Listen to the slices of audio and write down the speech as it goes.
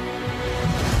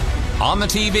On the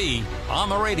TV, on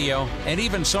the radio, and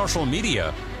even social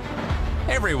media,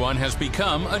 everyone has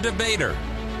become a debater.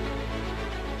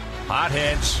 Hot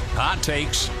heads, hot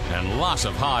takes, and lots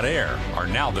of hot air are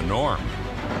now the norm.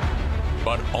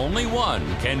 But only one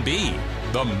can be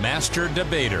the master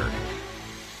debater.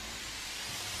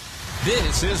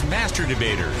 This is Master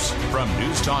Debaters from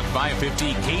News Talk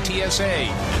 550 KTSA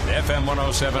and FM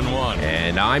 1071.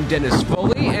 And I'm Dennis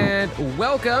Foley, and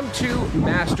welcome to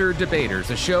Master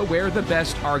Debaters, a show where the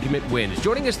best argument wins.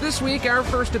 Joining us this week, our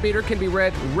first debater can be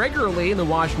read regularly in the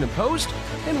Washington Post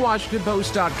and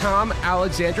WashingtonPost.com,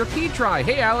 Alexandra Petri.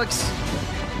 Hey, Alex.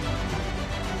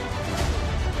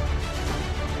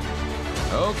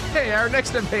 Okay, our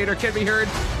next debater can be heard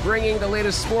bringing the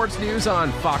latest sports news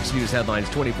on Fox News Headlines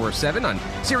 24/7 on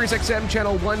SiriusXM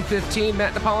Channel 115,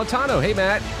 Matt Napolitano. Hey,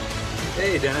 Matt.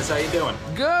 Hey, Dennis. How you doing?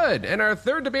 Good. And our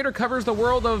third debater covers the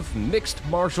world of mixed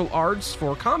martial arts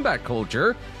for combat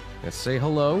culture. Let's say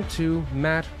hello to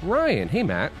Matt Ryan. Hey,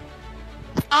 Matt.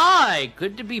 Hi,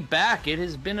 good to be back. It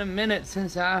has been a minute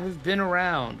since I've been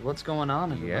around. What's going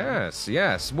on? Everybody?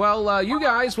 Yes. Well, you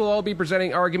guys will all be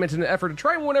presenting arguments in an effort to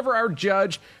try and win over our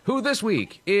judge, who this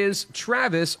week is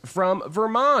Travis from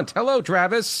Vermont. Hello,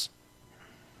 Travis.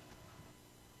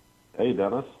 Hey,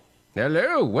 Dennis.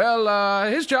 Hello. Well,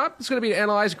 his job is going to be to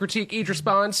analyze and critique each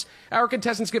response. Our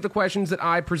contestants give the questions that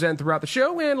I present throughout the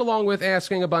show, and along with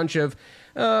asking a bunch of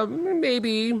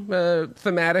maybe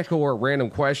thematic or random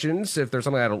questions. If there's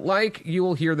something I don't like, you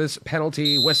will hear this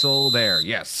penalty whistle there.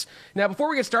 Yes. Now, before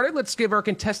we get started, let's give our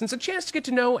contestants a chance to get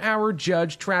to know our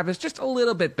judge, Travis, just a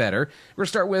little bit better. We're going to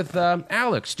start with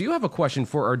Alex. Do you have a question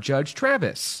for our judge,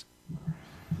 Travis?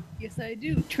 Yes, I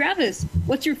do. Travis,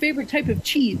 what's your favorite type of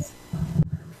cheese?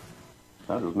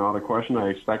 That is not a question I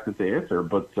expected to answer,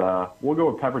 but we'll go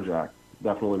with pepper jack.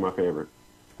 Definitely my favorite.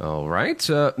 All right.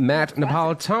 Matt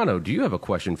Napolitano, do you have a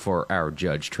question for our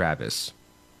judge, Travis?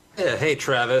 Yeah, hey,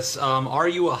 Travis. Are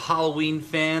you a Halloween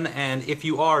fan? And if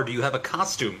you are, do you have a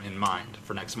costume in mind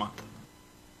for next month?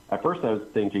 At first, I was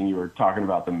thinking you were talking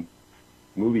about the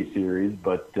movie series,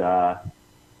 but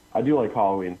I do like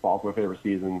Halloween. Fall's my favorite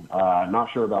season. Not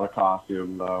sure about a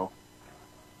costume, though.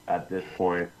 At this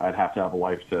point, I'd have to have a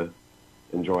wife to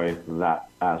enjoy that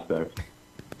aspect.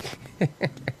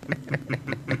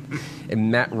 And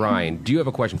Matt Ryan, do you have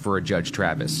a question for a judge,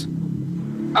 Travis?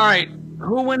 All right,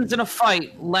 who wins in a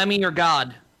fight, Lemmy or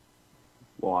God?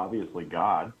 Well, obviously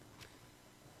God.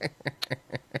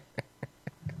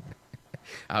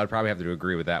 I would probably have to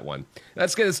agree with that one.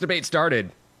 Let's get this debate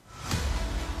started.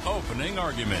 Opening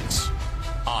arguments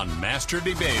on Master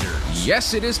Debaters.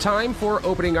 Yes, it is time for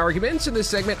opening arguments. In this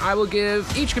segment, I will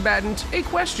give each combatant a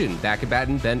question. That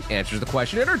combatant then answers the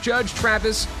question, and our judge,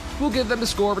 Travis, will give them the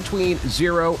score between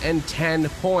 0 and 10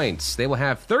 points. They will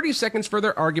have 30 seconds for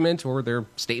their argument or their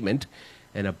statement,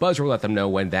 and a buzzer will let them know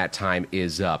when that time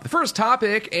is up. The first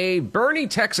topic, a Boerne,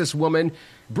 Texas woman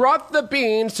brought the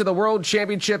beans to the World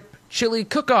Championship Chili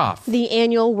Cook-Off. The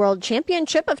annual World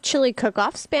Championship of Chili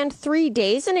Cook-Off spanned 3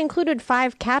 days and included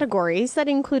 5 categories that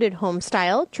included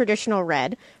homestyle, traditional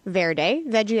red, verde,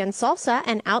 veggie and salsa,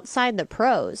 and outside the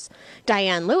pros.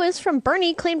 Diane Lewis from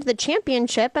Boerne claimed the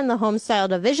championship in the homestyle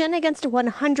division against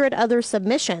 100 other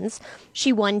submissions.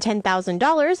 She won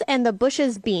 $10,000 and the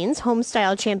Bush's Beans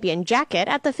homestyle champion jacket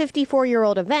at the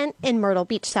 54-year-old event in Myrtle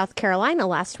Beach, South Carolina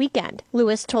last weekend.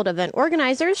 Lewis told event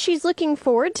organizers she's looking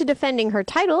forward to defending her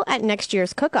title at next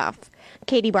year's cook-off.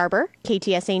 Katie Barber,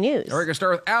 KTSA News. All right, we're going to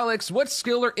start with Alex. What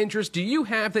skill or interest do you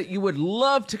have that you would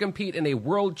love to compete in a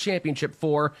world championship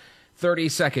for? 30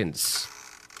 seconds.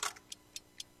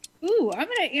 Ooh, I'm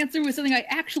going to answer with something I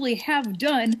actually have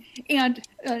done, and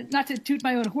not to toot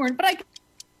my own horn, but I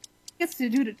guess to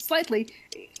do it slightly,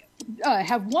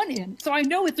 have won in. So I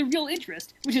know it's a real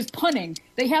interest, which is punning.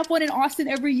 They have one in Austin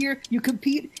every year. You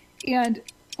compete, and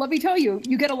let me tell you,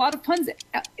 you get a lot of puns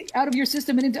out of your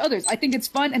system and into others. I think it's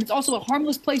fun, and it's also a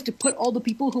harmless place to put all the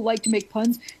people who like to make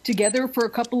puns together for a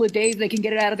couple of days. They can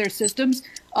get it out of their systems.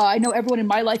 I know everyone in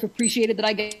my life appreciated that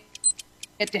I get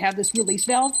to have this release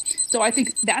valve. So I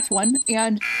think that's one,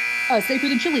 and safer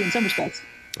than chili in some respects.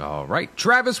 All right.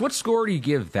 Travis, what score do you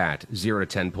give that? 0 to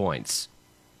 10 points.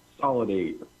 Solid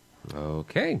 8.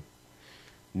 Okay.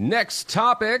 Next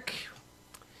topic.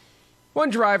 One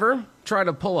driver tried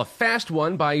to pull a fast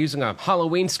one by using a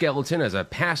Halloween skeleton as a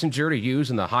passenger to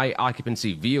use in the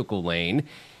high-occupancy vehicle lane.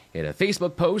 In a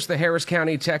Facebook post, the Harris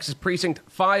County, Texas Precinct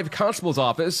 5 Constable's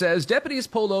Office says deputies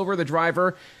pulled over the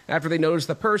driver after they noticed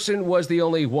the person was the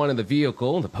only one in the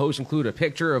vehicle. The post included a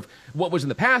picture of what was in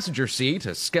the passenger seat,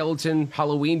 a skeleton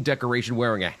Halloween decoration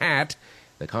wearing a hat.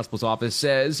 The Constable's Office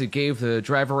says it gave the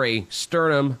driver a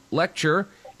sternum lecture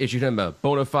issued him a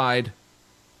bona fide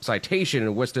citation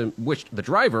and wished the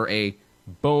driver a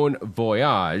bon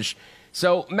voyage.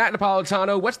 So, Matt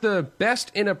Napolitano, what's the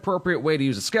best inappropriate way to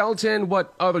use a skeleton?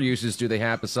 What other uses do they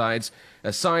have besides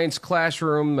a science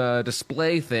classroom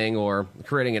display thing or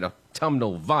creating an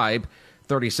autumnal vibe?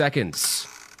 30 seconds.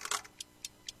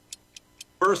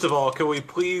 First of all, can we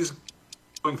please,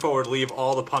 going forward, leave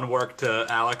all the pun work to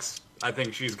Alex? I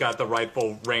think she's got the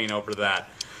rightful reign over that.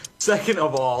 Second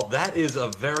of all, that is a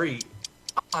very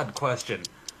odd question.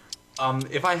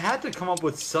 If I had to come up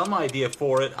with some idea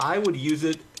for it, I would use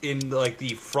it in like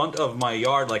the front of my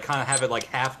yard, like kind of have it like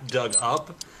half dug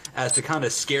up as to kind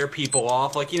of scare people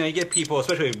off. Like, you know, you get people,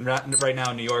 especially right now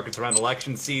in New York, it's around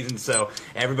election season, so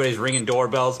everybody's ringing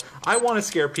doorbells. I want to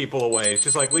scare people away. It's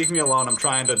just like, leave me alone. I'm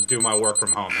trying to do my work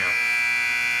from home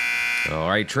here. All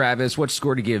right, Travis, what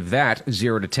score to give that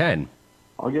 0 to 10?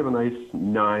 I'll give a nice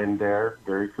 9 there.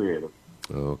 Very creative.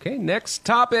 Okay, next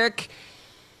topic.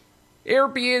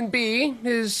 Airbnb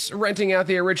is renting out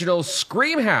the original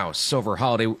Scream House over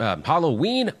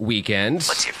Halloween weekend.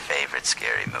 What's your favorite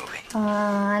scary movie?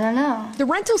 I don't know. The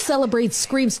rental celebrates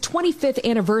Scream's 25th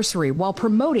anniversary while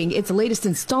promoting its latest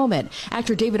installment.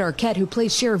 Actor David Arquette, who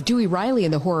plays Sheriff Dewey Riley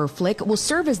in the horror flick, will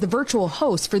serve as the virtual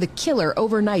host for the killer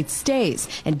overnight stays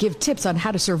and give tips on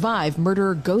how to survive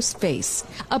murderer Ghostface.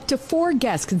 Up to 4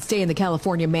 guests can stay in the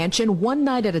California mansion one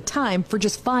night at a time for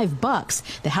just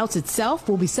 $5. The house itself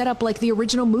will be set up like the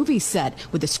original movie set,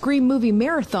 with a Scream movie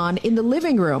marathon in the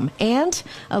living room and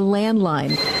a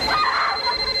landline.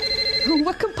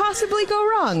 What could possibly go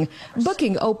wrong?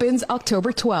 Booking opens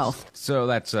October 12th. So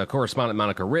that's correspondent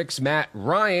Monica Ricks. Matt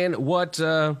Ryan, what,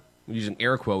 using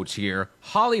air quotes here,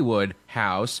 Hollywood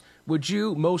house would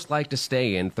you most like to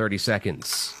stay in? 30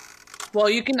 seconds. Well,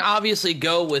 you can obviously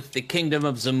go with the Kingdom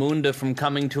of Zamunda from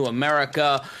Coming to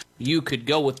America. You could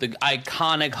go with the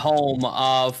iconic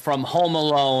home from Home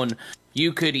Alone.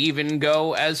 You could even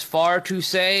go as far to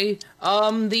say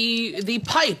the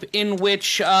pipe in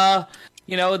which the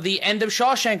end of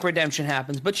Shawshank Redemption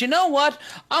happens. But you know what?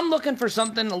 I'm looking for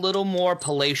something a little more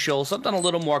palatial, something a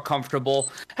little more comfortable.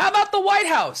 How about the White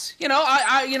House?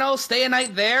 I stay a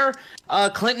night there.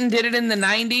 Clinton did it in the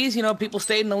 90s. People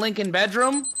stayed in the Lincoln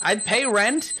bedroom. I'd pay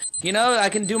rent. I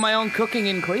can do my own cooking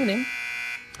and cleaning.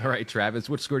 All right, Travis,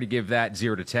 what score do you give that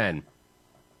 0 to 10?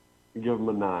 Give him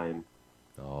a 9.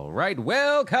 All right,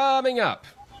 well, coming up,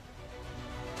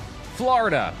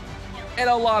 Florida. And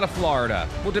a lot of Florida.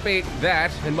 We'll debate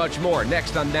that and much more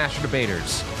next on Master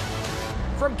Debaters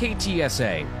from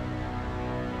KTSA.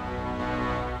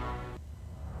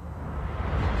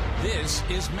 This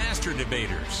is Master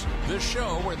Debaters, the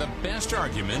show where the best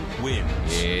argument wins.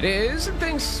 It is, and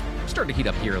things start to heat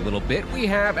up here a little bit. We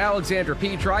have Alexandra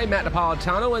Petri, Matt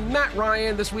Napolitano, and Matt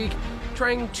Ryan this week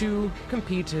trying to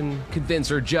compete and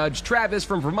convince our judge, Travis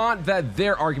from Vermont, that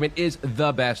their argument is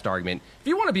the best argument. If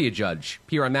you want to be a judge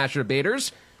here on Master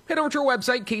Debaters, head over to our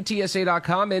website,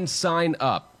 ktsa.com, and sign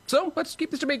up. So let's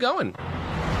keep this debate going.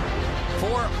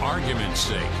 For argument's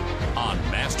sake, on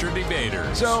Master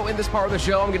Debaters. So in this part of the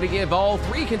show, I'm going to give all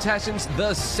 3 contestants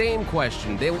the same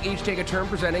question. They will each take a turn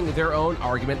presenting their own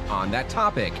argument on that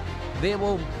topic. They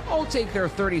will all take their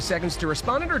 30 seconds to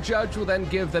respond, and our judge will then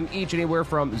give them each anywhere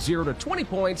from 0 to 20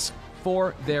 points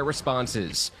for their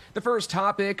responses. The first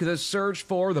topic, the search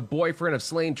for the boyfriend of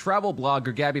slain travel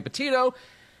blogger Gabby Petito,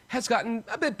 has gotten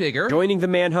a bit bigger. Joining the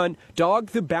manhunt, Dog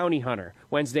the Bounty Hunter.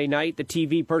 Wednesday night, the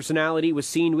TV personality was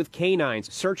seen with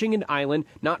canines searching an island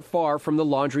not far from the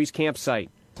Laundries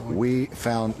campsite. We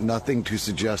found nothing to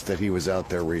suggest that he was out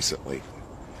there recently.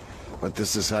 But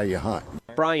this is how you hunt.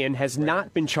 Brian has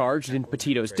not been charged in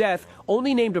Petito's death,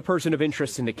 only named a person of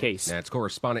interest in the case. That's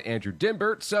correspondent Andrew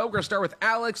Dimbert. So we're going to start with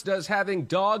Alex. Does having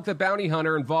Dog the Bounty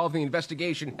Hunter involved in the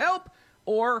investigation help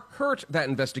or hurt that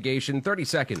investigation? 30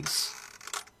 seconds.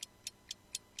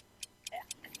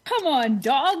 Come on,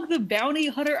 Dog the Bounty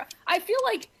Hunter. I feel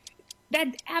like that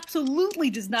absolutely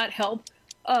does not help.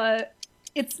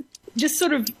 It's just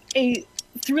sort of a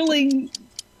thrilling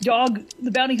Dog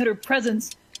the Bounty Hunter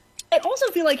presence. I also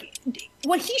feel like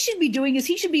what he should be doing is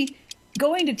he should be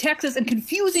going to Texas and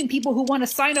confusing people who want to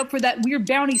sign up for that weird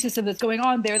bounty system that's going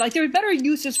on there. Like, there are better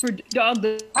uses for Dog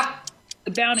the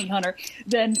Bounty Hunter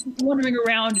than wandering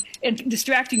around and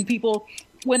distracting people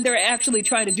when they're actually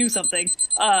trying to do something.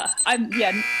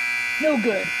 No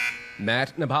good.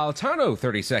 Matt Napolitano,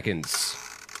 30 seconds.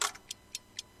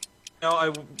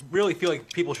 I really feel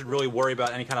like people should really worry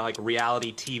about any kind of like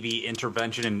reality TV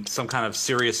intervention in some kind of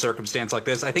serious circumstance like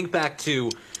this. I think back to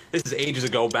This is ages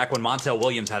ago, back when Montel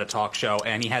Williams had a talk show,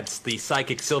 and he had the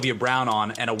psychic Sylvia Browne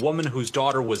on, and a woman whose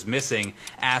daughter was missing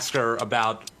asked her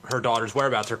about her daughter's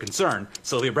whereabouts, her concern.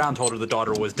 Sylvia Browne told her the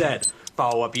daughter was dead.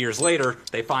 Follow-up years later,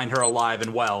 they find her alive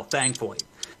and well, thankfully.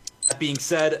 That being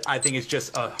said, I think it's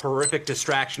just a horrific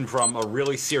distraction from a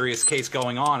really serious case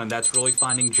going on, and that's really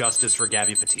finding justice for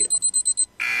Gabby Petito.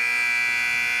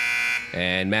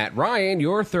 And Matt Ryan,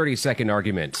 your 30-second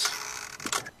argument.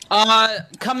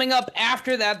 Coming up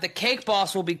after that, the Cake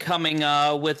Boss will be coming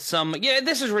with some... Yeah,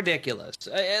 this is ridiculous.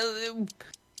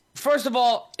 First of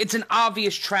all, it's an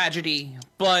obvious tragedy,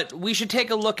 but we should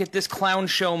take a look at this clown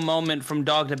show moment from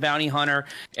Dog the Bounty Hunter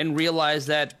and realize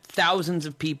that thousands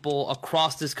of people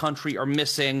across this country are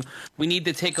missing. We need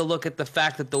to take a look at the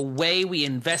fact that the way we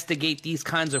investigate these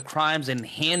kinds of crimes and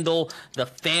handle the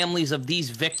families of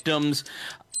these victims...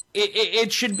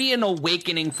 It should be an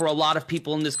awakening for a lot of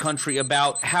people in this country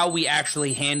about how we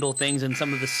actually handle things and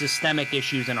some of the systemic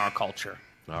issues in our culture.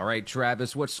 All right,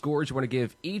 Travis, what scores do you want to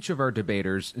give each of our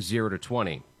debaters 0 to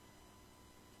 20?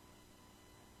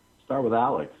 Start with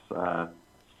Alex,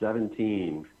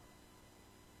 17.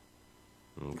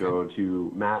 Okay. Go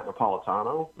to Matt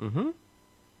Napolitano,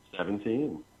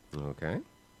 17. Okay.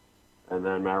 And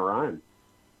then Matt Ryan,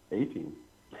 18.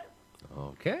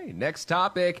 Okay, next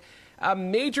topic. A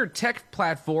major tech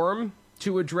platform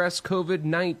to address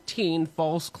COVID-19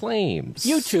 false claims.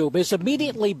 YouTube is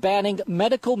immediately banning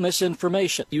medical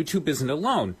misinformation. YouTube isn't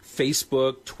alone.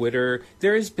 Facebook, Twitter,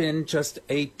 there has been just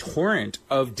a torrent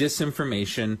of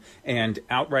disinformation and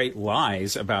outright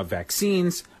lies about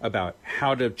vaccines, about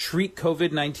how to treat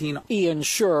COVID-19. Ian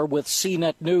Scher with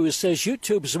CNET News says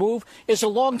YouTube's move is a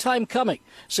long time coming,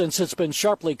 since it's been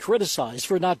sharply criticized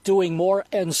for not doing more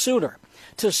and sooner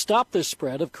to stop the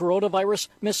spread of coronavirus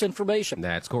misinformation.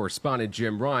 That's correspondent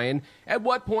Jim Ryan. At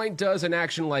what point does an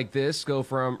action like this go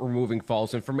from removing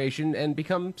false information and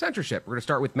become censorship? We're going to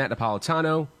start with Matt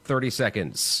Napolitano, 30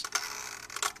 seconds.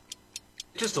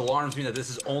 It just alarms me that this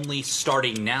is only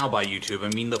starting now by YouTube. I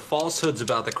mean, the falsehoods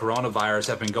about the coronavirus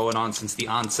have been going on since the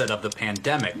onset of the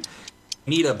pandemic.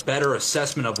 We need a better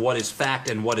assessment of what is fact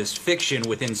and what is fiction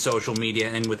within social media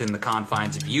and within the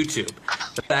confines of YouTube.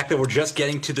 The fact that we're just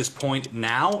getting to this point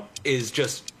now is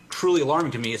just truly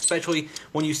alarming to me, especially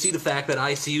when you see the fact that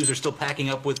ICUs are still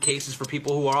packing up with cases for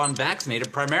people who are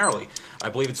unvaccinated primarily. I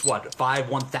believe it's,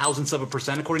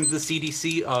 1,000% according to the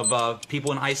CDC of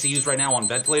people in ICUs right now on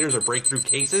ventilators or breakthrough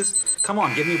cases. Come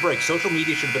on, give me a break. Social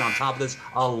media should have been on top of this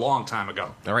a long time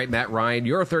ago. All right, Matt Ryan,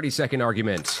 your 30-second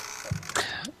argument.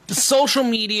 Social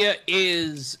media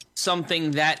is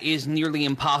something that is nearly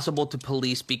impossible to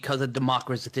police because of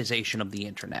democratization of the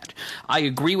internet. I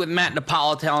agree with Matt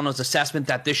Napolitano's assessment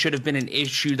that this should have been an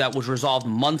issue that was resolved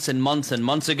months and months and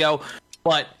months ago.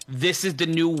 But this is the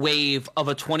new wave of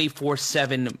a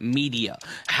 24/7 media.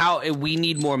 How we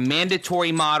need more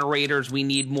mandatory moderators, we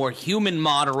need more human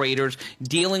moderators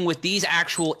dealing with these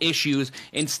actual issues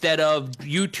instead of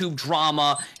YouTube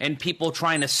drama and people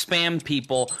trying to spam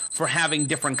people for having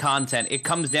different content. It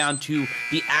comes down to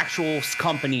the actual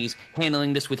companies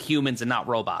handling this with humans and not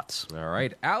robots. All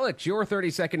right, Alex, your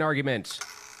 30-second argument.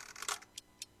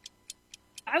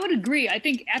 I would agree. I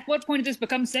think at what point does this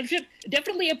become censorship?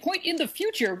 Definitely a point in the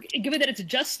future, given that it's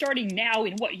just starting now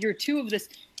in, year 2 of this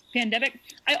pandemic.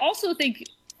 I also think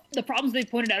the problems they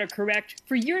pointed out are correct.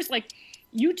 For years,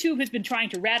 YouTube has been trying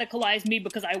to radicalize me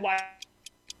because I watched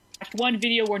one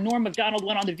video where Norm Macdonald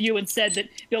went on The View and said that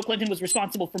Bill Clinton was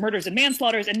responsible for murders and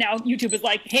manslaughters, and now YouTube is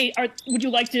like, hey, would you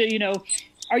like to,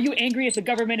 are you angry at the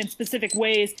government in specific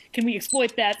ways? Can we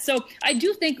exploit that? So I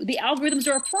do think the algorithms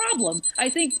are a problem. I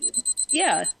think,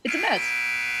 yeah, it's a mess.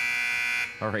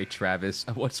 All right, Travis,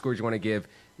 what scores do you want to give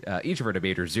each of our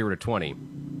debaters 0 to 20?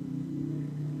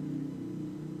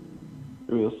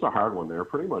 Ooh, this is a hard one. They're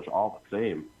pretty much all the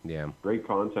same. Yeah. Great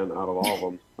content out of all of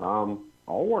them. I'll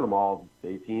award them all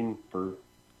 18 for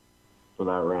that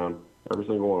round. Every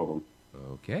single one of them.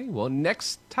 Okay, well,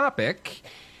 next topic.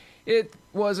 It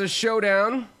was a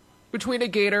showdown between a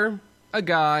gator, a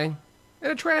guy,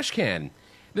 and a trash can.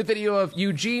 The video of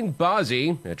Eugene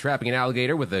Bozzi trapping an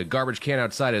alligator with a garbage can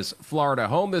outside his Florida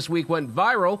home this week went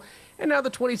viral, and now the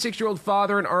 26-year-old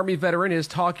father and Army veteran is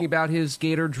talking about his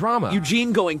gator drama.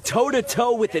 Eugene going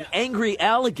toe-to-toe with an angry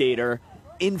alligator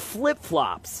in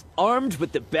flip-flops, armed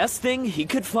with the best thing he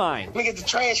could find. Look at the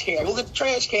trash can. Look at the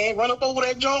trash can. Run up over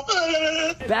that junk.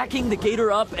 Backing the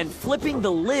gator up and flipping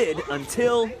the lid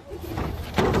until...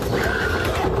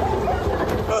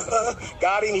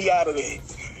 Got him. He out of there.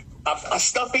 I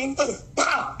stuff him.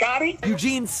 Got him.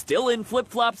 Eugene still in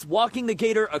flip-flops, walking the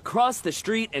gator across the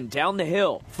street and down the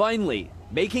hill. Finally,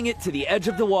 making it to the edge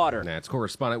of the water. That's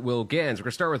correspondent Will Gans. We're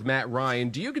going to start with Matt Ryan.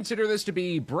 Do you consider this to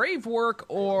be brave work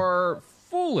or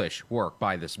foolish work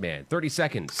by this man? 30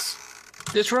 seconds.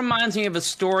 This reminds me of a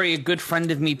story a good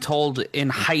friend of me told in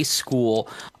high school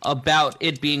about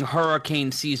it being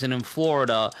hurricane season in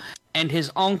Florida and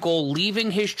his uncle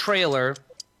leaving his trailer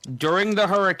during the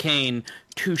hurricane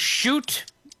to shoot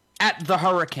at the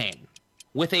hurricane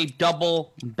with a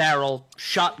double-barrel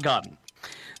shotgun.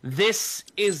 This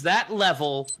is that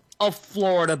level of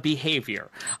Florida behavior.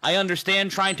 I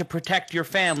understand trying to protect your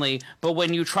family, but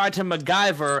when you try to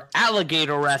MacGyver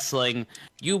alligator wrestling,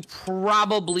 you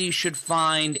probably should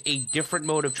find a different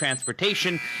mode of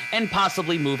transportation and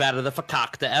possibly move out of the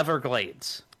Fakakta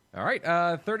Everglades. All right,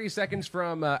 30 seconds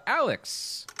from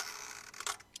Alex.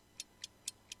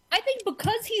 I think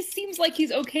because he seems like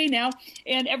he's okay now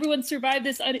and everyone survived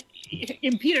this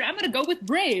unimpeded, I'm going to go with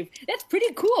brave. That's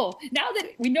pretty cool. Now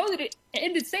that we know that it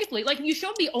ended safely, like if you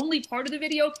showed me only part of the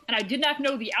video and I did not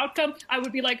know the outcome, I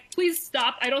would be like, please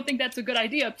stop. I don't think that's a good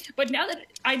idea. But now that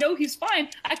I know he's fine,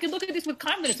 I can look at this with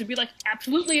confidence and be like,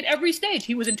 absolutely at every stage.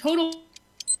 He was in total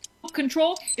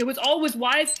control. It was always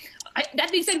wise.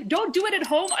 That being said, don't do it at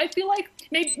home. I feel like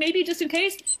maybe just in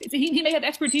case he may have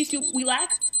expertise we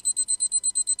lack.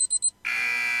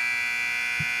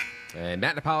 And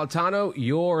Matt Napolitano,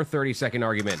 your 30-second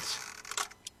argument.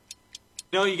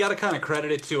 You got to kind of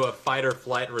credit it to a fight or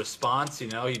flight response.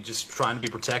 He's just trying to be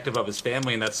protective of his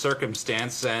family in that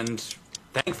circumstance, and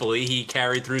thankfully he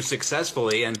carried through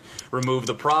successfully and removed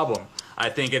the problem. I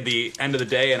think at the end of the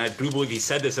day, and I do believe he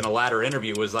said this in a latter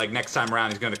interview, was like next time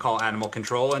around he's going to call animal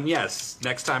control. And yes,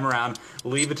 next time around,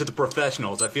 leave it to the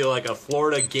professionals. I feel like a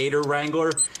Florida gator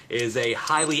wrangler is a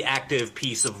highly active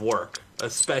piece of work,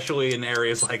 especially in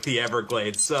areas like the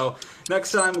Everglades. So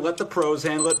next time, let the pros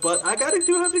handle it. But I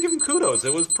do have to give him kudos.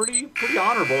 It was pretty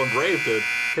honorable and brave to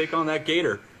take on that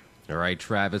gator. All right,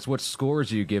 Travis, what scores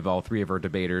do you give all three of our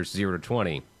debaters, 0 to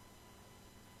 20?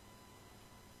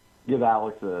 Give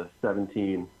Alex a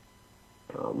 17.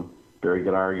 Very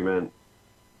good argument.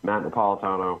 Matt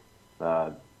Napolitano,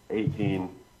 18.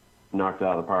 Knocked it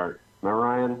out of the park. Matt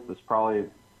Ryan, this is probably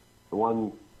the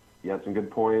one, you had some good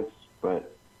points,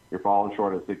 but you're falling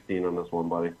short at 16 on this one,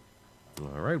 buddy.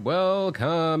 All right, well,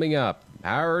 coming up,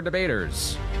 our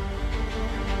debaters.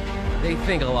 They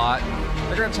think a lot.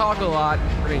 They're going to talk a lot.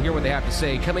 We're going to hear what they have to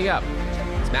say. Coming up,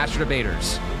 it's Master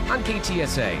Debaters on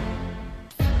KTSA.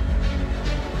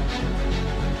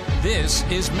 This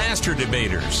is Master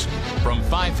Debaters from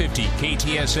 550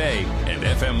 KTSA and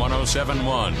FM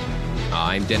 1071.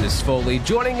 I'm Dennis Foley.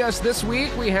 Joining us this week,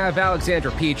 we have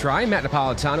Alexandra Petri, Matt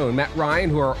Napolitano, and Matt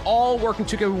Ryan, who are all working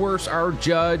to coerce our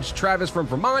judge, Travis from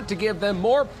Vermont, to give them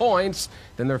more points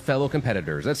than their fellow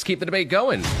competitors. Let's keep the debate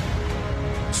going.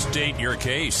 State your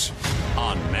case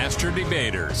on Master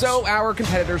Debaters. So our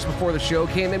competitors before the show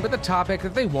came in with a topic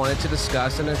that they wanted to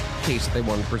discuss and a case that they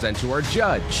wanted to present to our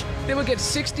judge. They would get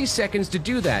 60 seconds to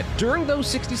do that. During those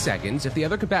 60 seconds, if the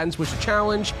other combatants wish to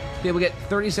challenge, they will get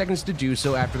 30 seconds to do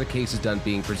so after the case is done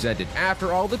being presented.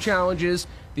 After all the challenges,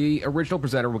 the original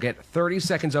presenter will get 30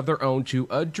 seconds of their own to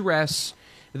address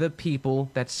the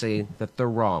people that say that they're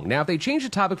wrong. Now, if they change the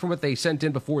topic from what they sent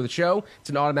in before the show, it's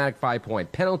an automatic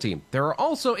 5-point penalty. There are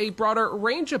also a broader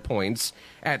range of points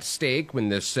at stake in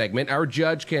this segment. Our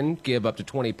judge can give up to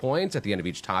 20 points at the end of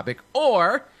each topic,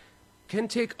 or can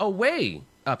take away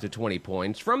up to 20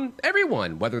 points from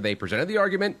everyone, whether they presented the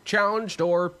argument, challenged,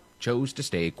 or chose to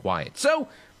stay quiet. So,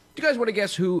 do you guys want to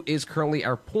guess who is currently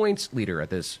our points leader at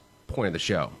this point of the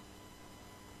show?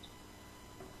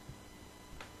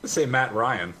 Let's say Matt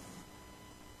Ryan.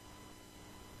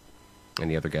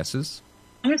 Any other guesses?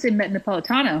 I'm going to say Matt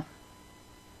Napolitano.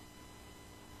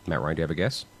 Matt Ryan, do you have a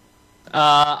guess?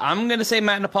 I'm going to say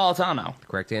Matt Napolitano. The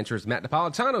correct answer is Matt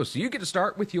Napolitano. So you get to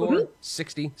start with your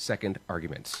 60-second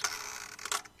arguments.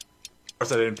 Of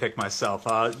course, I didn't pick myself.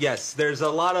 Yes, there's a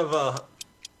lot of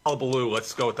hullabaloo,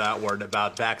 let's go with that word,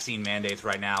 about vaccine mandates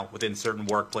right now within certain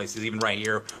workplaces. Even right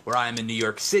here where I am in New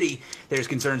York City, there's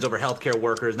concerns over healthcare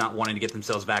workers not wanting to get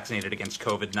themselves vaccinated against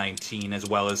COVID-19, as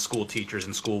well as school teachers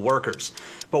and school workers.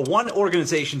 But one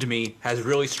organization to me has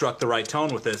really struck the right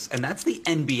tone with this, and that's the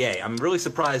NBA. I'm really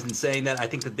surprised in saying that. I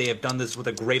think that they have done this with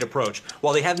a great approach.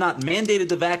 While they have not mandated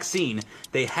the vaccine,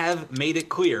 they have made it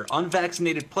clear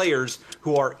unvaccinated players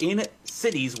who are in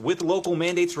cities with local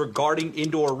mandates regarding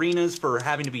indoor arenas for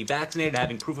having to be vaccinated,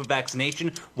 having proof of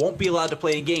vaccination, won't be allowed to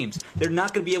play in games. They're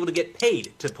not going to be able to get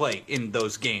paid to play in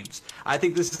those games. I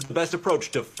think this is the best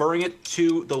approach, deferring it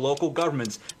to the local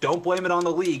governments. Don't blame it on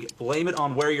the league, blame it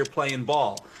on where you're playing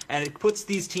ball. And it puts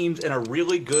these teams in a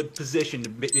really good position to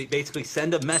basically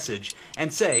send a message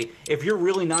and say, if you're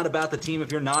really not about the team,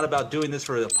 if you're not about doing this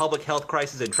for the public health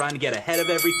crisis and trying to get ahead of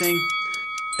everything,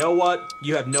 you know what?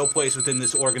 You have no place within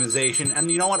this organization.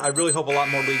 And you know what? I really hope a lot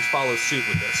more leagues follow suit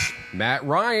with this. Matt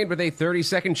Ryan with a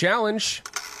 30-second challenge.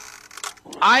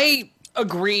 I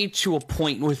agree to a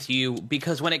point with you,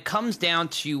 because when it comes down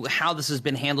to how this has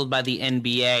been handled by the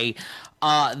NBA,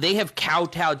 they have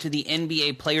kowtowed to the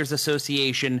NBA Players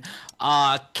Association,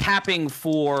 capping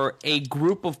for a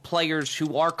group of players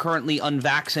who are currently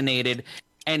unvaccinated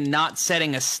and not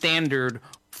setting a standard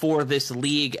for this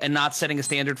league and not setting a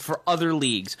standard for other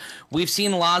leagues. We've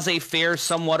seen laissez-faire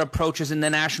somewhat approaches in the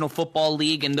National Football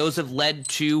League, and those have led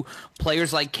to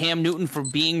players like Cam Newton for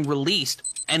being released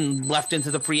and left into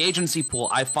the free agency pool.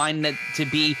 I find that to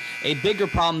be a bigger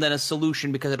problem than a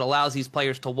solution, because it allows these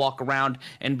players to walk around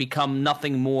and become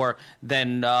nothing more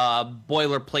than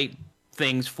boilerplate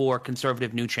things for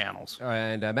conservative news channels.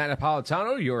 And Matt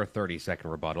Napolitano, your 30-second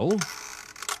rebuttal.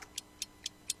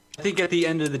 I think at the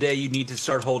end of the day, you need to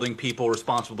start holding people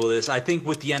responsible for this. I think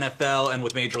with the NFL and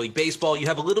with Major League Baseball, you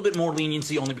have a little bit more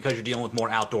leniency only because you're dealing with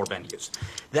more outdoor venues.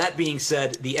 That being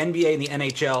said, the NBA and the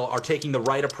NHL are taking the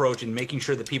right approach in making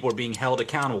sure that people are being held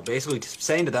accountable, basically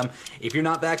saying to them, if you're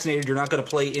not vaccinated, you're not going to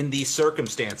play in these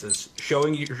circumstances,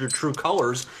 showing your true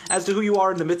colors as to who you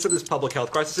are in the midst of this public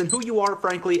health crisis and who you are,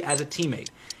 frankly, as a teammate.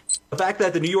 The fact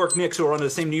that the New York Knicks, who are under the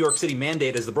same New York City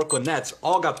mandate as the Brooklyn Nets,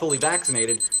 all got fully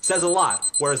vaccinated says a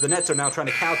lot, whereas the Nets are now trying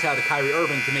to kowtow to Kyrie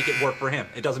Irving to make it work for him.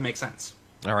 It doesn't make sense.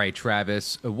 All right,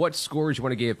 Travis, what scores you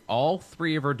want to give all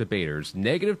three of our debaters?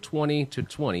 -20 to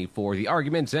 20 for the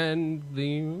arguments and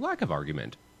the lack of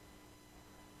argument.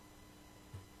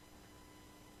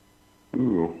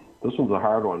 Ooh, this one's a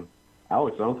hard one.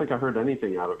 Alex, I don't think I heard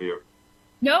anything out of you.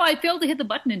 No, I failed to hit the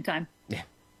button in time. Yeah.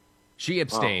 She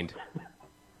abstained. Oh.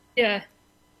 Yeah.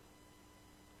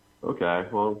 Okay,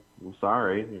 well, I'm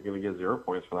sorry. You're going to get 0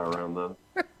 points for that round then.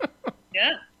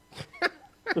 Yeah.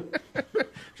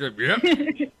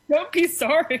 Yep. Don't be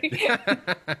sorry.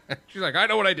 She's like, I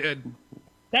know what I did.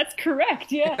 That's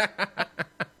correct, yeah.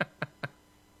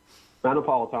 Matt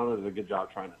Napolitano did a good job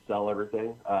trying to sell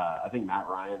everything. I think Matt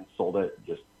Ryan sold it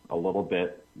just a little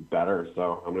bit better,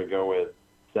 so I'm going to go with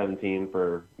 17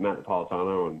 for Matt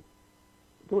Napolitano and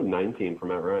go with 19 for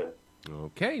Matt Ryan.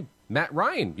 Okay. Matt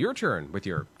Ryan, your turn with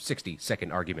your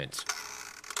 60-second argument.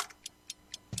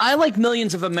 I, like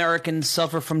millions of Americans,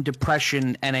 suffer from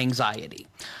depression and anxiety.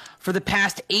 For the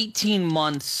past 18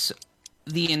 months,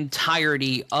 the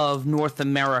entirety of North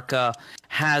America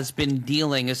has been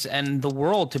dealing, and the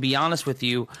world, to be honest with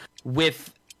you,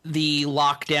 with the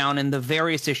lockdown and the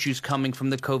various issues coming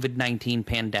from the COVID-19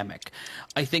 pandemic.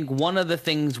 I think one of the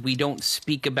things we don't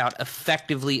speak about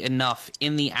effectively enough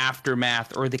in the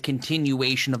aftermath or the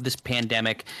continuation of this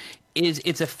pandemic is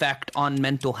its effect on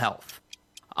mental health.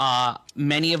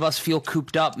 Many of us feel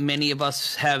cooped up. Many of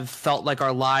us have felt like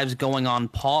our lives going on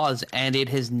pause, and it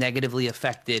has negatively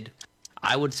affected,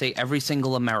 I would say, every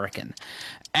single American.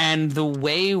 And the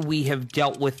way we have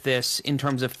dealt with this in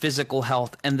terms of physical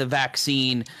health and the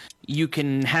vaccine, you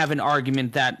can have an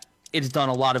argument that it's done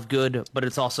a lot of good, but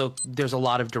it's also, there's a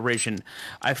lot of derision.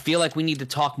 I feel like we need to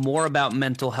talk more about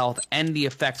mental health and the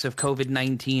effects of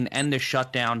COVID-19 and the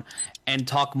shutdown, and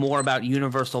talk more about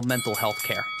universal mental health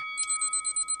care.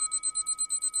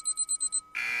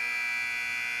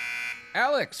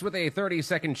 Alex with a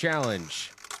 30-second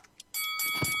challenge.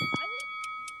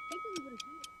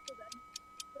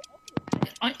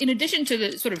 In addition to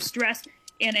the sort of stress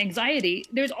and anxiety,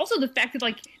 there's also the fact that,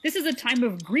 like, this is a time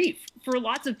of grief for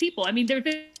lots of people. I mean, there have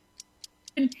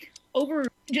been over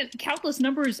just countless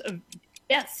numbers of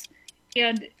deaths,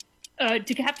 and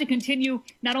to have to continue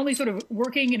not only sort of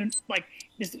working in like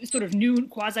this sort of new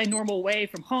quasi-normal way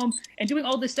from home and doing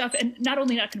all this stuff, and not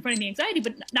only not confronting the anxiety,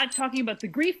 but not talking about the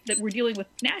grief that we're dealing with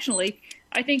nationally,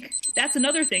 I think that's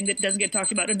another thing that doesn't get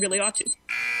talked about and really ought to.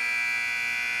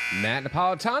 Matt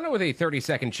Napolitano with a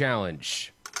 30-second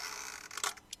challenge.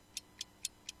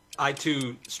 I,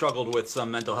 too, struggled with some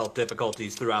mental health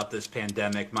difficulties throughout this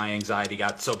pandemic. My anxiety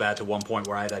got so bad to one point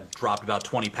where I had dropped about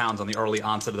 20 pounds on the early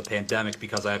onset of the pandemic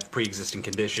because I have pre-existing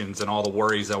conditions and all the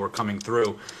worries that were coming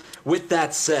through. With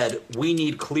that said, we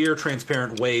need clear,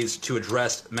 transparent ways to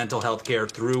address mental health care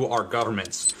through our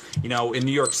governments. You know, in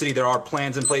New York City, there are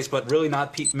plans in place, but really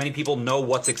not many people know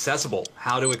what's accessible,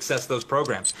 how to access those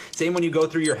programs. Same when you go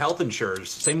through your health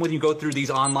insurers. Same when you go through these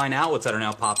online outlets that are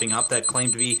now popping up that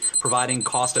claim to be providing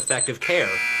cost-effective care.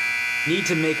 Need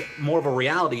to make more of a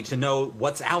reality to know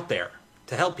what's out there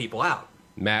to help people out.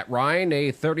 Matt Ryan,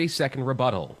 a 30-second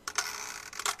rebuttal.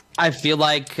 I feel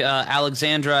like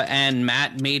Alexandra and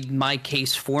Matt made my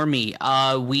case for me.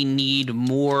 We need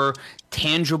more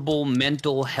tangible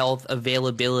mental health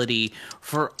availability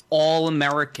for all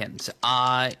Americans.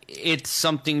 It's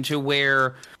something to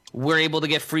where we're able to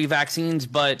get free vaccines,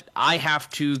 but I have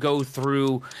to go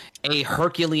through a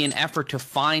Herculean effort to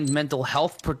find mental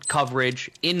health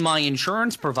coverage in my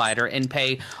insurance provider and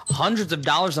pay hundreds of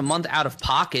dollars a month out of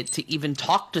pocket to even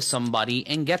talk to somebody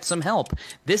and get some help.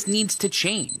 This needs to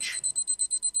change.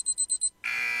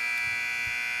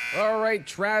 All right,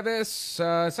 Travis.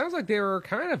 Sounds like they were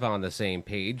kind of on the same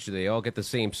page. Do they all get the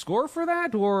same score for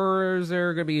that, or is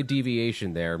there going to be a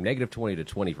deviation there? -20 to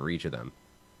 20 for each of them.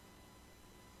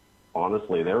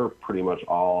 Honestly, they were pretty much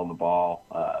all on the ball.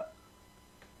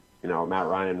 Matt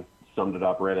Ryan summed it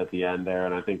up right at the end there,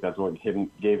 and I think that's what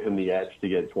gave him the edge to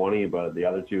get 20, but the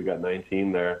other two got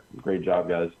 19 there. Great job,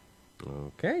 guys.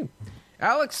 Okay.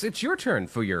 Alex, it's your turn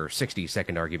for your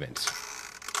 60-second argument.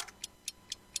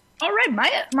 All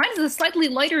right, mine is a slightly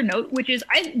lighter note, which is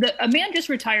a man just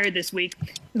retired this week,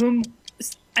 whom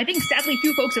I think sadly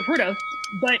few folks have heard of,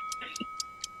 but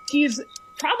he's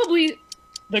probably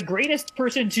the greatest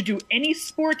person to do any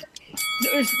sport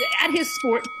at his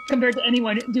sport compared to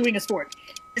anyone doing a sport.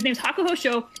 His name's Hakuho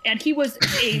Sho, and he was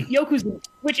a Yokozuna,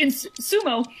 which in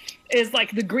sumo is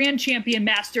like the grand champion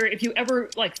master. If you ever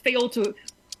fail to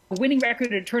a winning record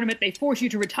at a tournament, they force you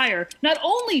to retire. Not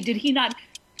only did he not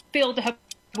fail to have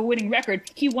a winning record,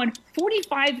 he won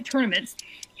 45 tournaments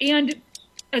and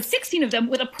 16 of them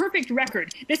with a perfect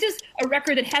record. This is a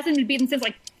record that hasn't been beaten since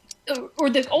or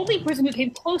the only person who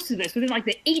came close to this within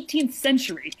the 18th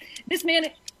century. This man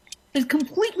is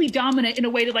completely dominant in a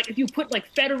way that if you put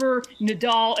Federer,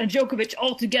 Nadal, and Djokovic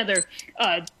all together,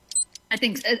 I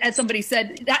think as somebody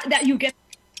said, that you get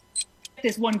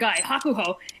this one guy,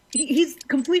 Hakuho. He's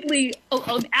completely,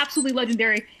 absolutely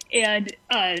legendary, and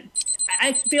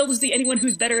I fail to see anyone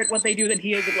who's better at what they do than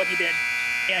he is at what he did.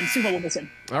 And sumo will miss him.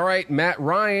 All right, Matt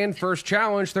Ryan, first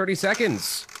challenge, 30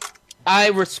 seconds. I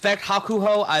respect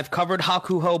Hakuho. I've covered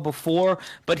Hakuho before,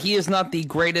 but he is not the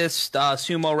greatest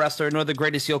sumo wrestler nor the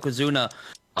greatest Yokozuna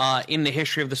in the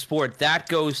history of the sport. That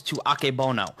goes to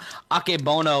Akebono.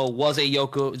 Akebono was a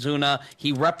Yokozuna.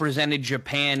 He represented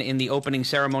Japan in the opening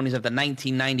ceremonies of the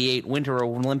 1998 Winter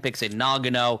Olympics in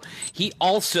Nagano. He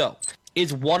also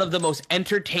is one of the most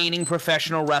entertaining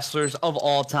professional wrestlers of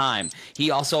all time. He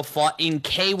also fought in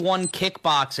K1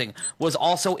 kickboxing, was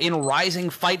also in Rising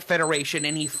Fight Federation,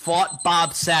 and he fought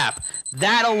Bob Sapp.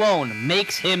 That alone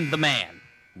makes him the man.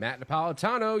 Matt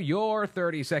Napolitano, your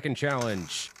 30-second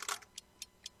challenge.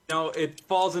 It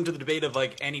falls into the debate of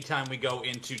anytime we go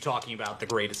into talking about the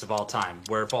greatest of all time,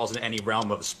 where it falls into any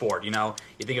realm of a sport. You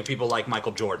think of people like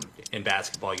Michael Jordan in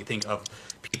basketball. You think of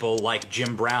people like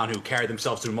Jim Brown, who carried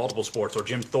themselves through multiple sports, or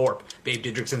Jim Thorpe, Babe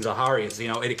Didrikson, Zaharias.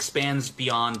 It expands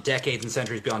beyond decades and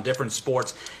centuries, beyond different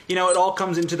sports. It all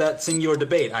comes into that singular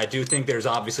debate. I do think there's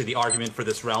obviously the argument for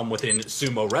this realm within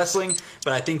sumo wrestling,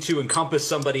 but I think to encompass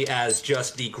somebody as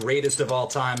just the greatest of all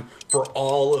time for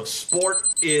all of sport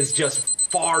is just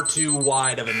far too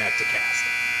wide of a net to cast.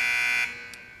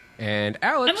 And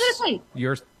Alex,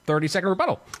 your 30-second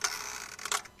rebuttal.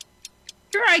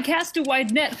 Sure, I cast a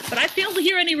wide net, but I failed to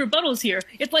hear any rebuttals here.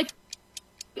 It's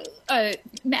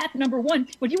Matt, number one,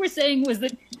 what you were saying was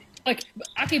that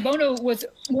Akebono was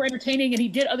more entertaining and he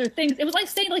did other things. It was like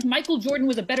saying Michael Jordan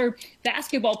was a better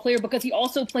basketball player because he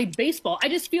also played baseball. I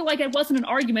just feel like it wasn't an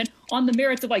argument on the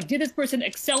merits of did this person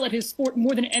excel at his sport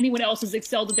more than anyone else has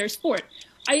excelled at their sport.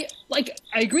 I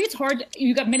agree it's hard.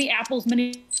 You got many apples,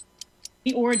 many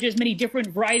oranges, many different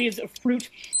varieties of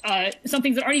fruit, some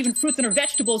things that aren't even fruits and are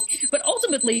vegetables. But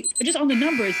ultimately, just on the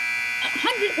numbers,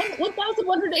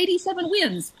 1,187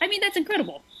 wins. I mean, that's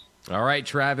incredible. All right,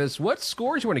 Travis, what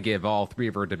scores do you want to give all three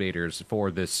of our debaters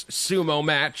for this sumo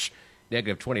match?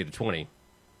 -20 to 20.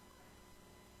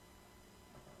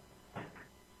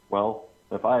 Well,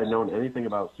 if I had known anything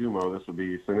about sumo, this would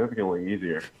be significantly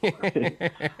easier.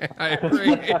 I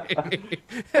agree.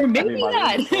 Or maybe not.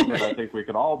 I think we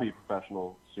could all be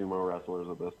professional sumo wrestlers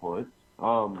at this point.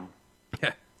 Alex,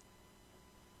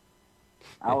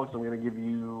 I'm going to give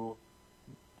you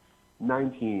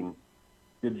 19.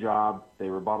 Good job. They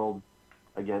rebutted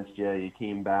against you. You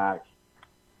came back.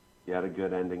 You had a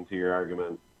good ending to your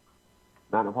argument.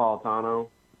 Matt Napolitano,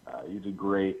 you did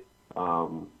great.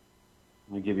 You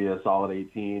give you a solid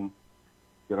 18.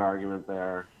 Good argument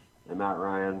there. And Matt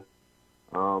Ryan,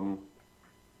 I'm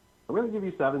going to give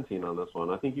you 17 on this one.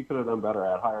 I think you could have done better.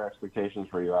 I had higher expectations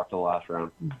for you after the last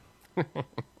round.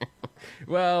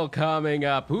 Well, coming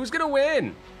up, who's going to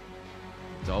win?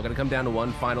 It's all going to come down to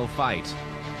one final fight.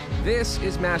 This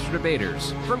is Master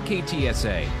Debaters from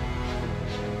KTSA.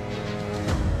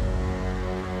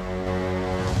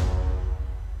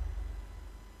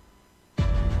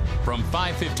 From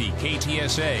 550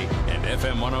 KTSA and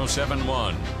FM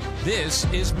 1071,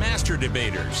 this is Master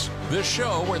Debaters, the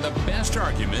show where the best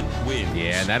argument wins.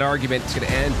 Yeah, and that argument is going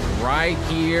to end right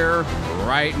here,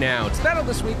 right now. It's battle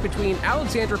this week between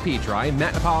Alexandra Petri,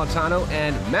 Matt Napolitano,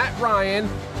 and Matt Ryan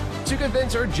to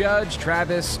convince our judge,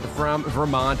 Travis from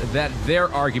Vermont, that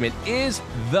their argument is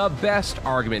the best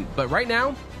argument. But right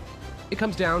now, it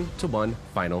comes down to one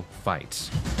final fight.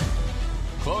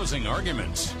 Closing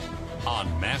arguments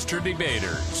on Master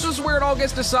Debaters. This is where it all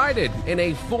gets decided in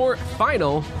a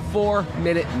final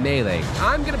 4-minute melee.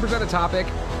 I'm going to present a topic,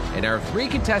 and our three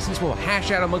contestants will hash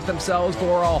out amongst themselves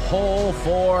for a whole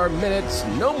 4 minutes.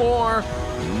 No more,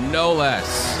 no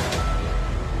less.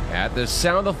 At the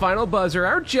sound of the final buzzer,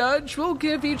 our judge will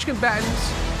give each combatant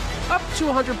up to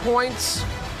 100 points,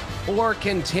 or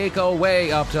can take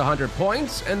away up to 100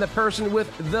 points, and the person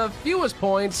with the fewest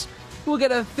points will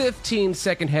get a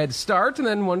 15-second head start, and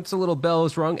then once the little bell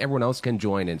is rung, everyone else can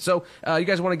join in. So, you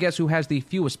guys want to guess who has the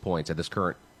fewest points at this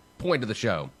current point of the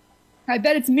show? I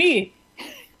bet it's me.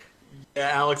 Yeah,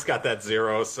 Alex got that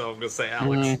 0, so I'm going to say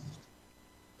Alex.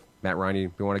 Matt Ryan,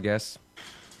 you want to guess?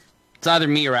 It's either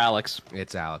me or Alex.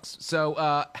 It's Alex.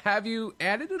 So, have you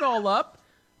added it all up?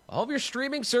 All of your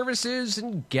streaming services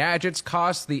and gadgets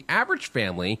cost the average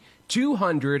family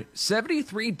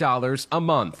 $273 a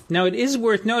month. Now, it is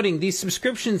worth noting these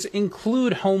subscriptions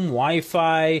include home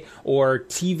Wi-Fi or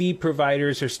TV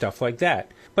providers or stuff like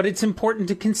that. But it's important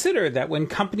to consider that when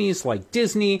companies like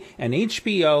Disney and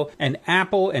HBO and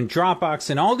Apple and Dropbox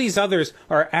and all these others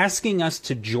are asking us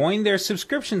to join their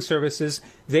subscription services,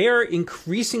 they are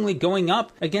increasingly going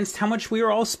up against how much we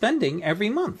are all spending every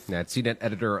month. That's CNET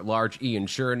editor-at-large Ian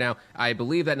Scher. Now, I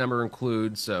believe that number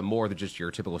includes more than just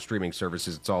your typical streaming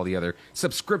services. It's all the other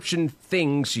subscription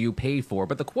things you pay for.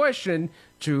 But the question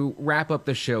to wrap up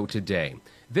the show today: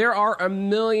 there are a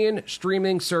million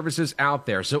streaming services out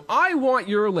there, so I want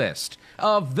your list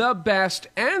of the best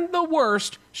and the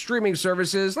worst streaming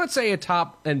services. Let's say a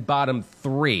top and bottom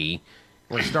 3.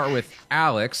 Let's start with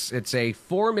Alex. It's a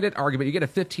 4-minute argument. You get a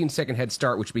 15-second head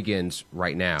start, which begins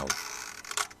right now.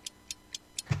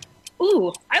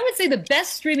 Ooh, I would say the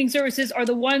best streaming services are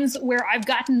the ones where I've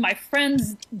gotten my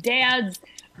friend's dad's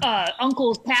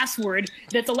uncle's password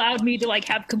that's allowed me to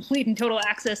have complete and total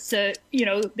access to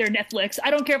their Netflix.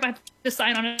 I don't care if I have to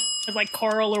sign on it as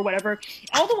Carl or whatever.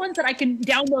 All the ones that I can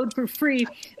download for free.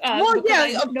 Well,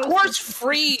 yeah, of course,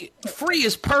 free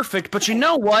is perfect. But you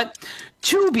know what?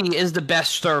 Tubi is the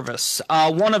best service,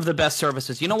 one of the best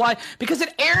services. You know why? Because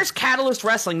it airs Catalyst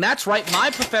Wrestling. That's right, my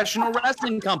professional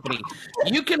wrestling company.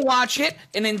 You can watch it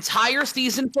an entire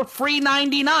season for free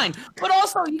 $99. But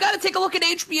also, you got to take a look at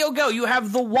HBO Go. You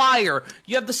have The Wire,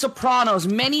 you have The Sopranos,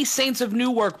 Many Saints of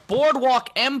Newark, Boardwalk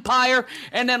Empire,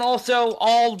 and then also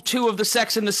all 2 of the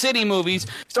Sex and the City movies.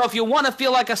 So if you want to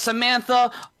feel like a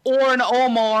Samantha or an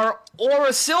Omar or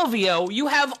a Silvio, you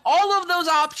have all of those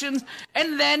options,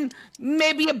 and then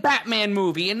maybe a Batman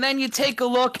movie, and then you take a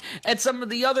look at some of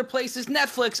the other places.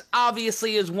 Netflix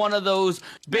obviously is one of those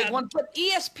big ones, but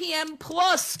ESPN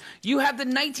Plus, you have the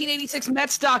 1986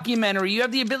 Mets documentary, you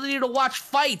have the ability to watch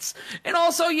fights, and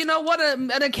also, you know what,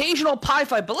 an occasional pie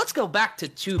fight. But let's go back to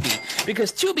Tubi,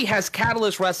 because Tubi has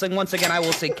Catalyst Wrestling. Once again, I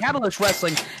will say Catalyst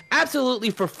Wrestling absolutely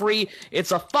for free.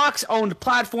 It's a Fox-owned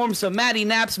platform, so Maddie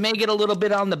Naps may get a little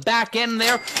bit on the back end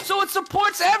there, so it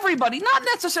supports everybody, not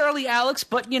necessarily Alex,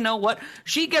 but you know what,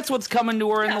 she gets what's coming to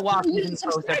her in the Washington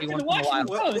Post every once in a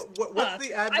while. What's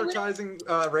the advertising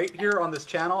rate here on this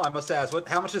channel? I must ask,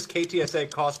 how much does KTSA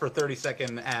cost for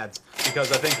 30-second ads?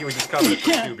 Because I think you would just cover it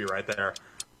for Tubi right there.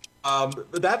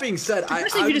 That being said,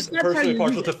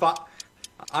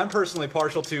 I'm personally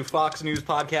partial to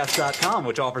FoxNewsPodcast.com,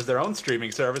 which offers their own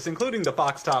streaming service, including the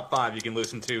Fox Top 5 you can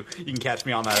listen to. You can catch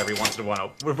me on that every once in a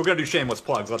while. If we're going to do shameless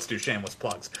plugs, let's do shameless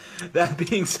plugs. That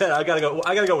being said, I gotta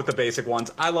go with the basic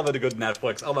ones. I love a good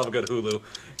Netflix. I love a good Hulu.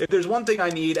 If there's one thing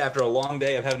I need after a long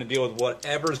day of having to deal with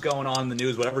whatever's going on in the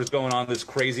news, whatever's going on in this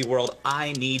crazy world,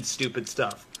 I need stupid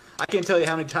stuff. I can't tell you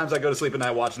how many times I go to sleep at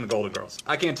night watching The Golden Girls.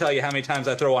 I can't tell you how many times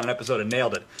I throw on an episode of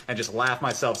Nailed It and just laugh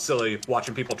myself silly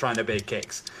watching people trying to bake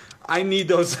cakes. I need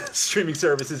those streaming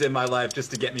services in my life just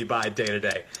to get me by day to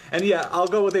day. And yeah, I'll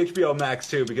go with HBO Max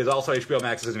too, because also HBO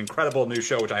Max is an incredible new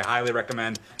show which I highly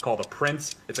recommend called The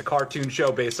Prince. It's a cartoon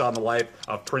show based on the life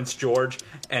of Prince George,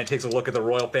 and it takes a look at the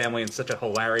royal family in such a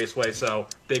hilarious way, so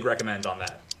big recommend on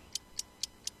that.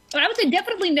 I would say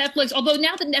definitely Netflix, although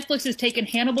now that Netflix has taken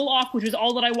Hannibal off, which was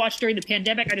all that I watched during the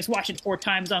pandemic, I just watched it 4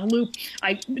 times on loop.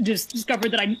 I just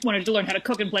discovered that I wanted to learn how to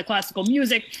cook and play classical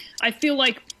music. I feel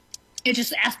like it's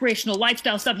just aspirational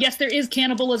lifestyle stuff. Yes, there is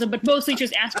cannibalism, but mostly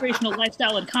just aspirational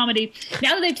lifestyle and comedy.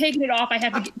 Now that they've taken it off, I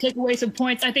have to take away some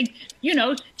points. I think,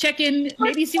 check in,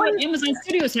 maybe see what Amazon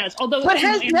Studios has. Although, but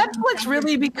has Netflix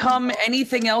really become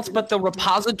anything else but the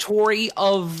repository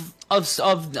of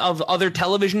other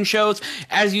television shows?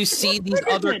 As you see these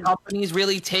other companies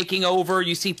really taking over,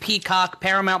 you see Peacock,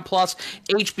 Paramount Plus,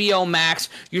 HBO Max,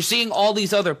 you're seeing all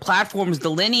these other platforms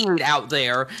delineate out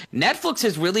there. Netflix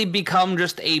has really become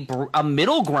just a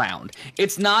middle ground.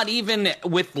 It's not even,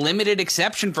 with limited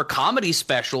exception for comedy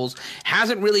specials,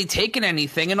 hasn't really taken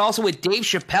anything. And also with Dave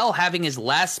Chappelle having his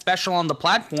last special on the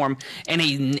platform and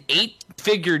an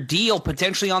 8-figure deal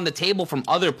potentially on the table from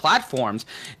other platforms,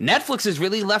 Netflix is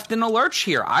really left in a lurch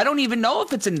here. I don't even know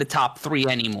if it's in the top 3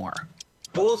 anymore.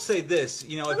 We'll say this, if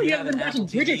you have an Apple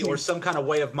TV or some kind of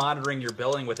way of monitoring your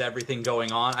billing with everything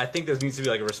going on, I think there needs to be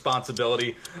like a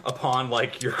responsibility upon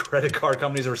like your credit card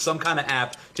companies or some kind of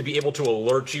app to be able to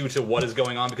alert you to what is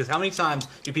going on. Because how many times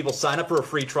do people sign up for a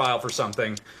free trial for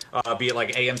something, be it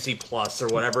like AMC Plus or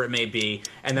whatever it may be,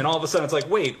 and then all of a sudden it's like,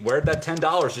 wait, where'd that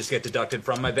 $10 just get deducted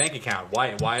from my bank account?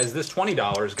 Why is this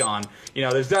 $20 gone?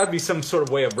 There's got to be some sort of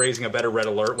way of raising a better red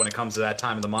alert when it comes to that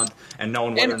time of the month and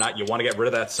knowing whether or not you want to get rid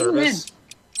of that service.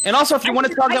 And also, if you want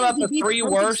to talk about the 3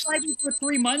 worst, for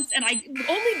 3 months, and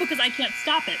only because I can't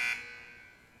stop it.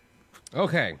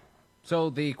 Okay, so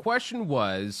the question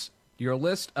was your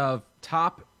list of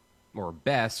top or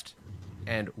best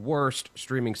and worst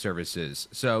streaming services.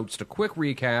 So just a quick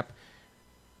recap.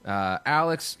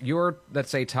 Alex, your,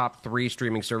 let's say, top 3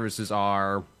 streaming services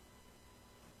are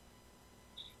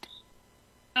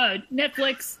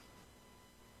Netflix,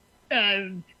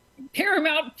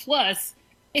 Paramount Plus,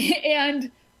 and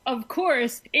of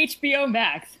course, HBO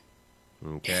Max.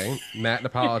 Okay. Matt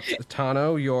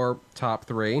Napolitano, your top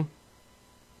 3.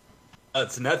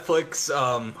 It's Netflix,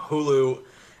 Hulu,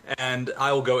 and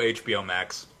I will go HBO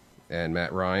Max. And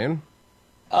Matt Ryan?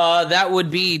 That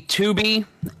would be Tubi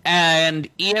and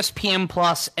ESPN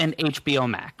Plus and HBO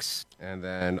Max. And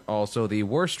then also the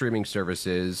worst streaming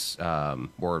services,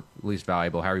 or least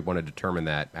valuable, however you want to determine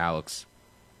that. Alex,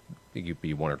 it could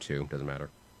be 1 or 2, doesn't matter.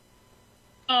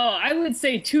 Oh, I would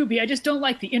say Tubi. I just don't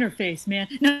like the interface, man.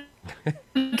 No,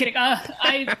 I'm kidding.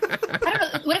 I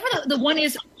don't know. Whatever the one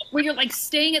is where you're like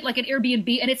staying at like an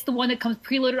Airbnb, and it's the one that comes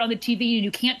preloaded on the TV, and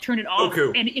you can't turn it off,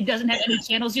 and it doesn't have any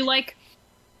channels you like.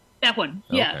 That one,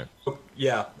 yeah. Okay.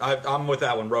 Yeah, I'm with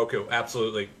that one. Roku,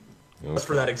 absolutely. Okay. Just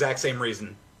for that exact same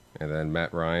reason. And then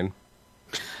Matt Ryan.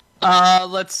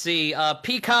 Let's see.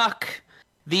 Peacock,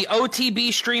 the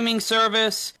OTB streaming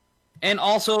service. And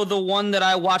also the one that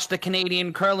I watched the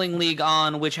Canadian Curling League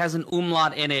on, which has an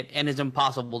umlaut in it and is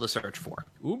impossible to search for.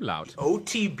 Umlaut?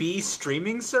 OTB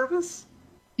streaming service?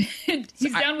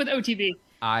 He's down with OTB.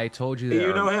 I told you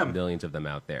there are millions of them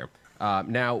out there.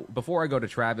 Now, before I go to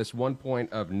Travis, one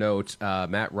point of note,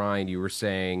 Matt Ryan, you were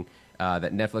saying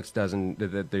that Netflix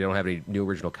that they don't have any new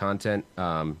original content.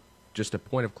 Just a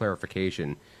point of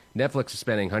clarification, Netflix is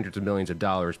spending hundreds of millions of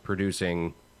dollars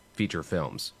producing feature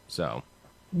films, so...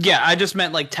 Yeah, I just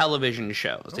meant like television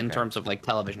shows in terms of like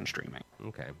television streaming.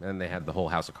 Okay, and they had the whole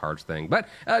House of Cards thing. But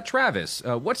Travis,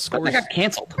 what scores? But that got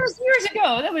canceled. That was years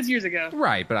ago. That was years ago.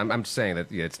 Right, but I'm just saying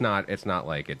that it's not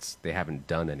like they haven't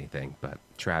done anything. But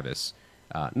Travis,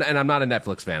 and I'm not a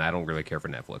Netflix fan. I don't really care for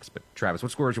Netflix. But Travis,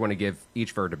 what scores do you want to give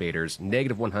each of our debaters?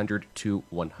 -100 to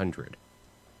 100.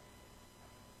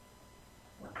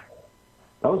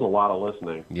 That was a lot of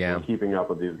listening. Yeah, keeping up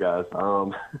with these guys.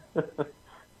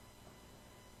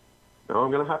 No, I'm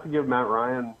going to have to give Matt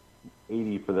Ryan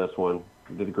 80 for this one.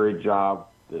 He did a great job.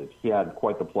 He had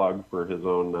quite the plug for his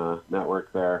own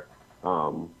network there.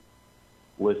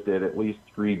 Listed at least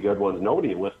 3 good ones.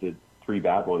 Nobody listed 3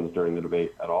 bad ones during the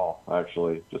debate at all,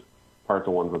 actually. Just parts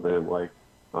of ones that they didn't like.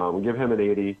 We'll give him an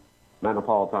 80. Matt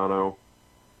Napolitano,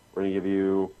 we're going to give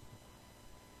you...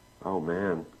 Oh,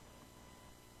 man.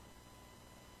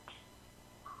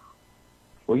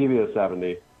 We'll give you a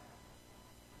 70.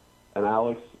 And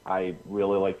Alex... I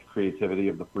really like the creativity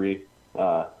of the 3.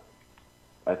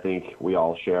 I think we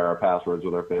all share our passwords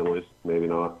with our families. Maybe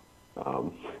not.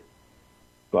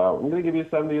 So I'm going to give you a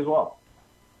 70 as well.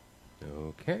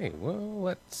 Okay, well,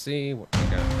 let's see what we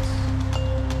got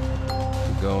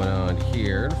going on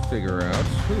here to figure out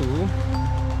who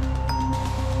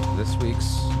this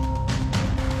week's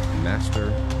Master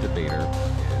Debater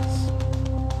is.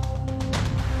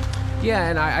 Yeah,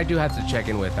 and I do have to check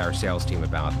in with our sales team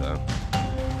about the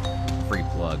free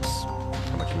plugs.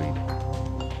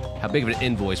 How big of an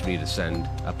invoice we need to send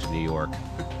up to New York.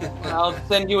 I'll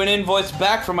send you an invoice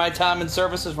back for my time and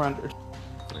services rendered.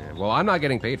 Yeah, well, I'm not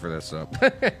getting paid for this, so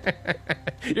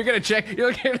you're gonna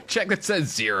get a check that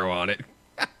says 0 on it.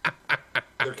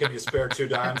 There can you spare 2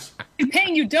 dimes? I'm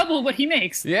paying you double what he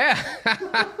makes. Yeah.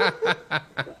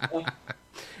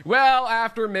 Well,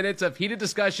 after minutes of heated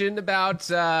discussion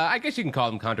about, I guess you can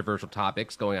call them controversial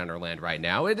topics going on in our land right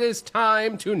now, it is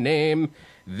time to name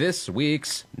this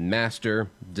week's Master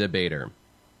Debater.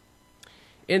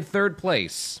 In third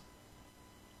place,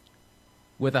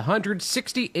 with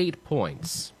 168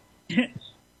 points,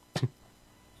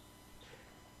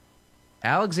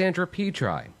 Alexandra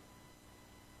Petri.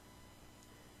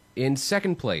 In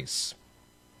second place,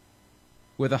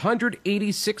 with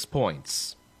 186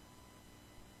 points,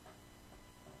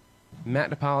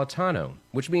 Matt Napolitano,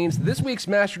 which means this week's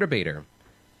Master Debater,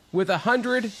 with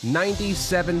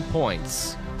 197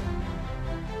 points,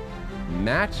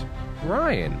 Matt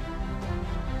Ryan.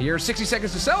 Here are 60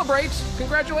 seconds to celebrate.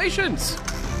 Congratulations.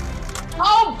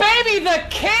 Oh, baby, the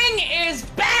king is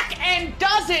back, and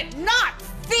does it not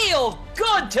feel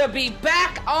good to be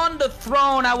back on the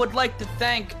throne? I would like to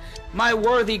thank my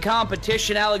worthy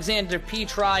competition, Alexander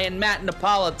Petri and Matt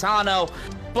Napolitano,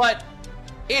 but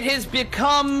it has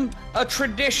become a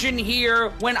tradition here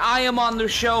when I am on the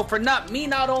show for not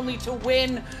only to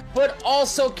win, but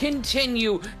also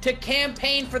continue to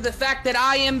campaign for the fact that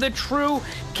I am the true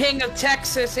king of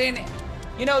Texas. And,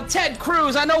 you know, Ted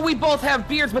Cruz, I know we both have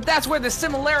beards, but that's where the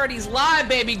similarities lie,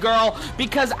 baby girl,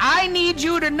 because I need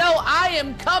you to know I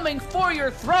am coming for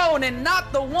your throne and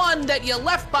not the one that you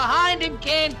left behind in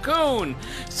Cancun.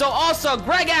 So also,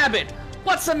 Greg Abbott,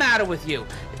 what's the matter with you?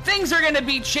 Things are going to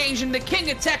be changing. The King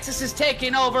of Texas is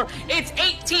taking over. It's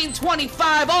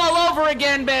 1825 all over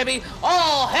again, baby.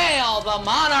 All hail the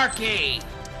monarchy.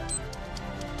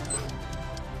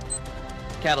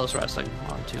 Catalyst Wrestling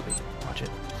on Tubi. Watch it,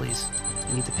 please.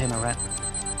 I need to pay my rent.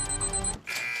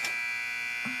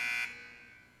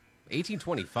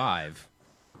 1825?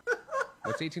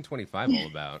 What's 1825 all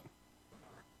about?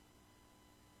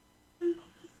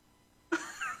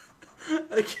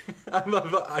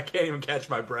 I can't even catch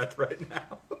my breath right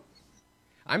now.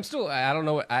 I don't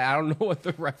know what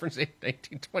the reference to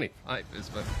 1825 is,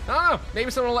 but I don't know.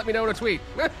 Maybe someone will let me know in a tweet.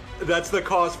 That's the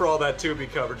cause for all that Tubi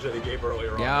coverage that he gave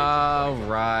earlier on. Yeah,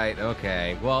 right.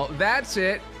 Okay. Well, that's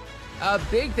it. A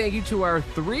big thank you to our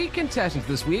 3 contestants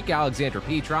this week, Alexandra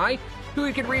Petri, who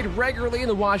you can read regularly in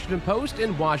the Washington Post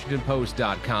and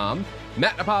WashingtonPost.com.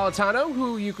 Matt Napolitano,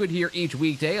 who you could hear each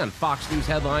weekday on Fox News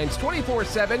Headlines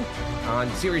 24/7 on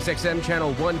SiriusXM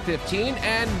Channel 115,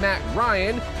 and Matt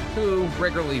Ryan, who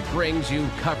regularly brings you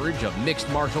coverage of mixed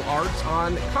martial arts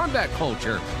on Combat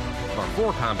Culture, or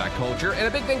for Combat Culture. And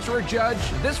a big thanks to our judge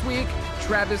this week,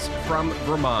 Travis from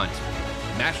Vermont.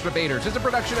 Master Debaters is a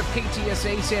production of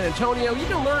KTSA San Antonio. You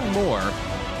can learn more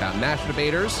about Master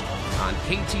Debaters on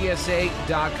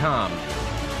KTSA.com.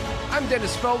 I'm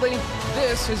Dennis Foley.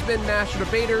 This has been Master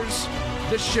Debaters,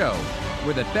 the show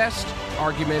where the best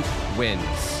argument wins.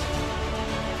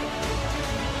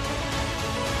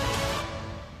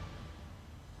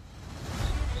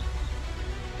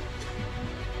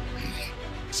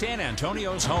 San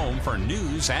Antonio's home for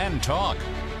news and talk.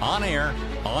 On air,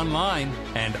 online,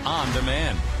 and on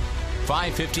demand.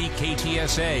 550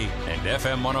 KTSA and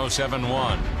FM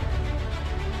 107.1.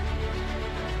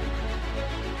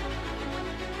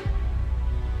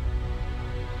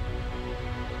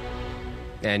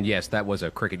 And yes, that was a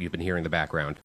cricket you've been hearing in the background.